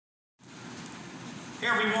Hey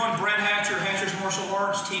everyone, Brad Hatcher, Hatcher's Martial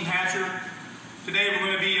Arts, Team Hatcher. Today we're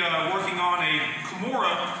going to be working on a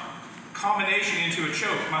Kimura combination into a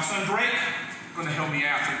choke. My son Drake is going to help me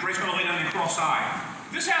out. So Drake's going to lay down the cross-side.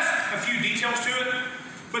 This has a few details to it,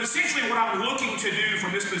 but essentially what I'm looking to do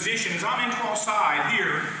from this position is I'm in cross-side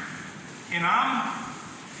here, and I'm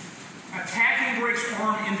attacking Drake's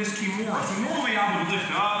arm in this Kimura. So normally I would lift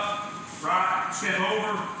up, right, step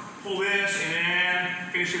over, pull this, and then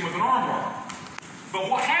finish it with an arm bar. But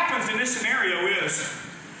what happens in this scenario is,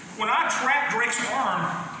 when I trap Drake's arm,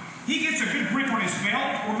 he gets a good grip on his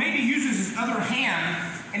belt, or maybe uses his other hand,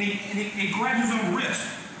 and he grabs his own wrist.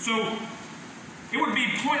 So it would be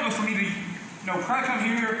pointless for me to, try to come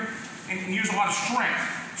here and use a lot of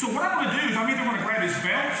strength. So what I'm going to do is I'm either going to grab his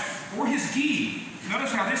belt or his gi.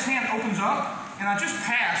 Notice how this hand opens up, and I just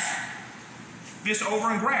pass this over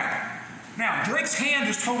and grab. Now, Drake's hand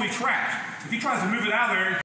is totally trapped. If he tries to move it out of there,